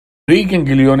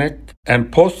Preganglionic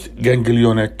and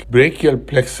postganglionic brachial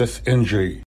plexus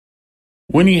injury.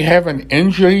 When you have an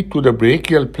injury to the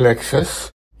brachial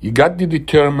plexus, you got to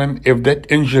determine if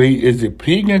that injury is a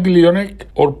preganglionic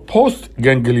or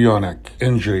postganglionic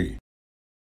injury.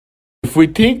 If we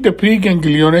take the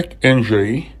preganglionic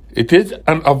injury, it is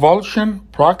an avulsion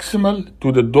proximal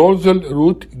to the dorsal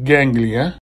root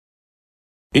ganglia.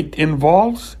 It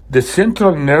involves the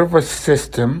central nervous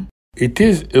system. It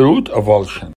is a root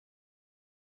avulsion.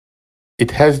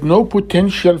 It has no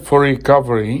potential for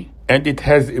recovery and it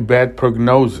has a bad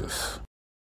prognosis.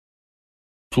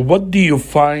 So what do you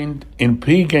find in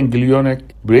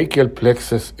preganglionic brachial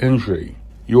plexus injury?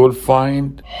 You will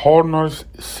find Horner's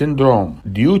syndrome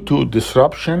due to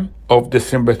disruption of the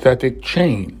sympathetic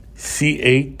chain,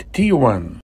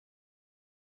 C8-T1.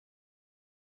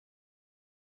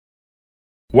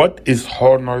 What is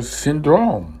Horner's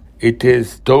syndrome? It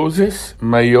is ptosis,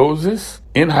 miosis,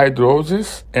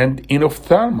 anhidrosis, and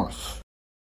enophthalmos.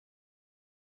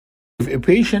 If a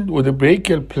patient with a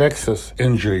brachial plexus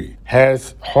injury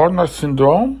has Horner's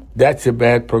syndrome, that's a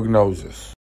bad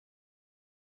prognosis.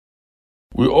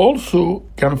 We also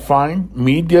can find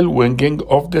medial winging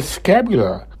of the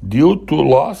scapula due to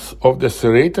loss of the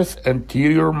serratus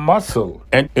anterior muscle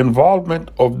and involvement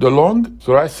of the long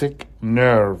thoracic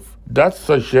nerve. That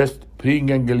suggests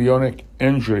preganglionic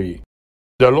injury.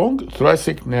 The long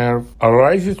thoracic nerve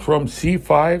arises from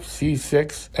C5,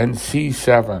 C6, and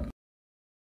C7.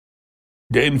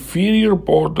 The inferior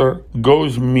border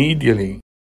goes medially.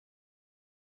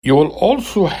 You will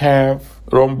also have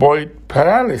rhomboid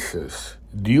paralysis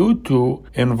due to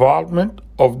involvement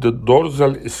of the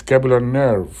dorsal scapular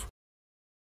nerve.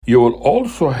 You will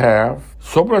also have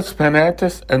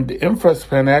supraspinatus and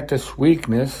infraspinatus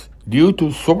weakness due to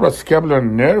suprascapular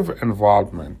nerve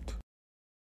involvement.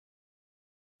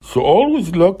 So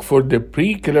always look for the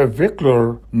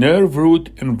preclavicular nerve root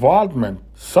involvement,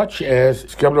 such as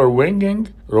scapular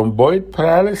winging, rhomboid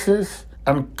paralysis,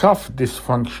 and cuff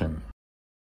dysfunction.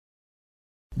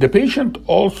 The patient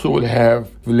also will have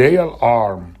flail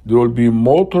arm. There will be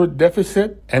motor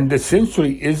deficit and the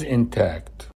sensory is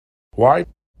intact. Why?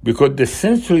 Because the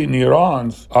sensory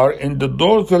neurons are in the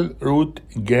dorsal root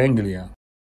ganglia.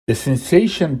 The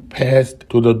sensation passed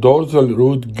to the dorsal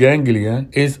root ganglia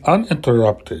is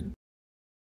uninterrupted.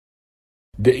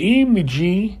 The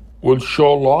EMG will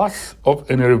show loss of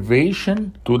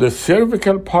innervation to the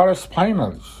cervical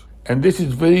paraspinals, and this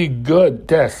is very good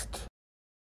test.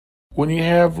 When you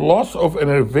have loss of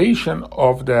innervation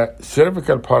of the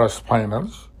cervical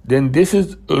paraspinals, then this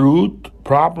is a root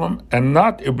problem and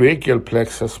not a brachial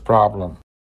plexus problem.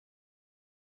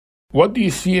 What do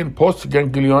you see in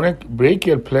postganglionic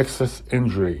brachial plexus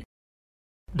injury?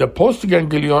 The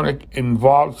postganglionic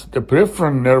involves the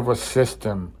peripheral nervous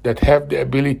system that have the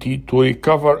ability to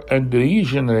recover and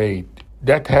regenerate.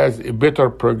 That has a better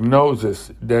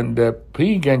prognosis than the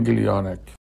preganglionic.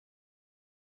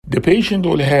 The patient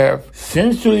will have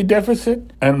sensory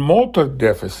deficit and motor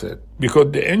deficit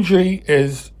because the injury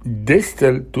is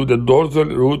distal to the dorsal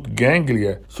root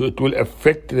ganglia, so it will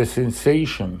affect the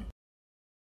sensation.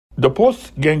 The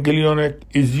postganglionic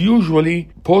is usually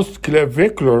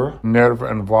postclavicular nerve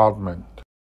involvement.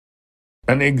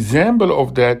 An example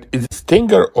of that is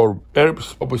Stinger or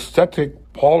Erb's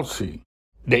obstetric palsy.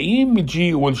 The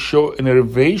EMG will show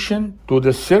innervation to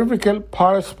the cervical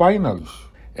paraspinals,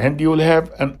 and you will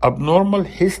have an abnormal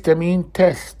histamine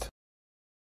test.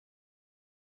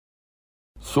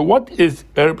 So what is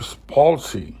Erb's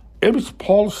palsy? Erb's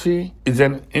palsy is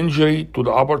an injury to the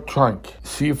upper trunk,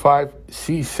 C5,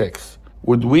 C6,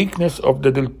 with weakness of the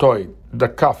deltoid, the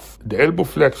cuff, the elbow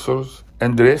flexors,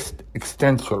 and wrist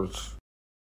extensors.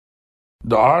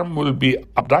 The arm will be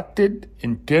abducted,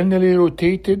 internally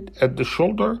rotated at the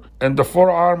shoulder, and the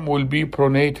forearm will be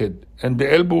pronated, and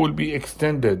the elbow will be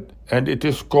extended, and it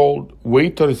is called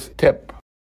waiter's tip.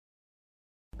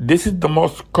 This is the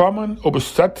most common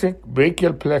obstetric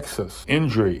brachial plexus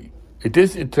injury. It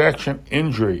is a traction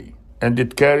injury, and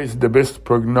it carries the best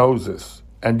prognosis,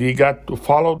 and you got to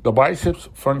follow the biceps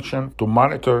function to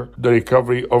monitor the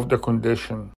recovery of the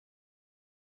condition.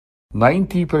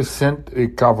 90%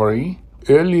 recovery,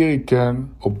 early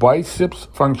return of biceps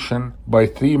function by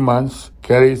 3 months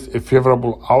carries a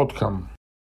favorable outcome.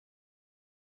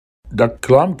 The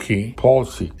Klumpke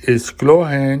palsy is claw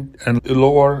hand and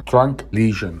lower trunk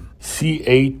lesion,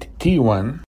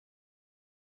 C8-T1.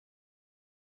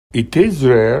 It is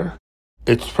rare.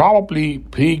 It's probably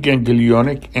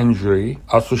preganglionic injury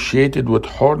associated with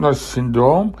Horner's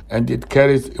syndrome, and it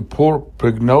carries a poor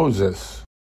prognosis.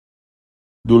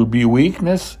 There will be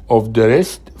weakness of the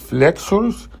wrist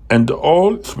flexors and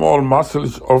all small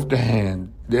muscles of the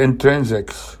hand, the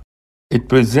intrinsics. It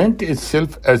presents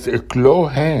itself as a claw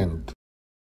hand.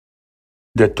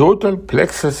 The total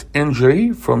plexus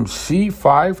injury from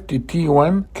C5 to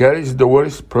T1 carries the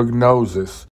worst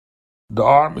prognosis. The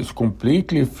arm is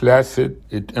completely flaccid.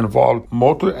 It involves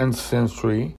motor and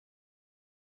sensory.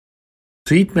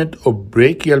 Treatment of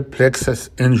brachial plexus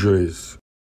injuries.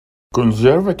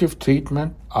 Conservative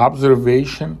treatment,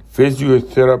 observation,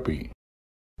 physiotherapy.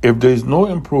 If there is no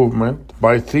improvement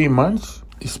by 3 months,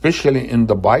 especially in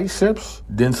the biceps,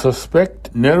 then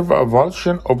suspect nerve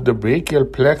avulsion of the brachial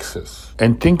plexus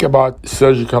and think about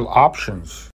surgical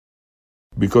options.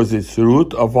 Because it's root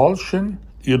avulsion,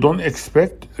 you don't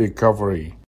expect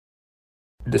recovery.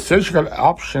 The surgical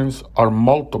options are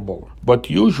multiple, but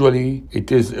usually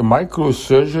it is a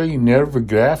microsurgery nerve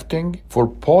grafting for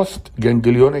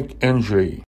postganglionic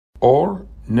injury, or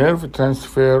nerve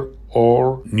transfer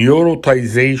or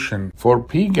neurotization for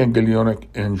preganglionic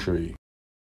injury.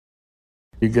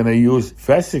 You're going to use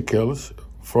fascicles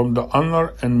from the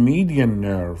ulnar and median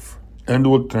nerve and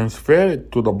will transfer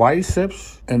it to the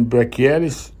biceps and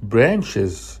brachialis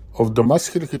branches of the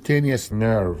musculocutaneous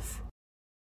nerve.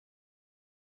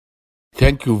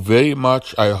 Thank you very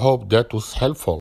much. I hope that was helpful.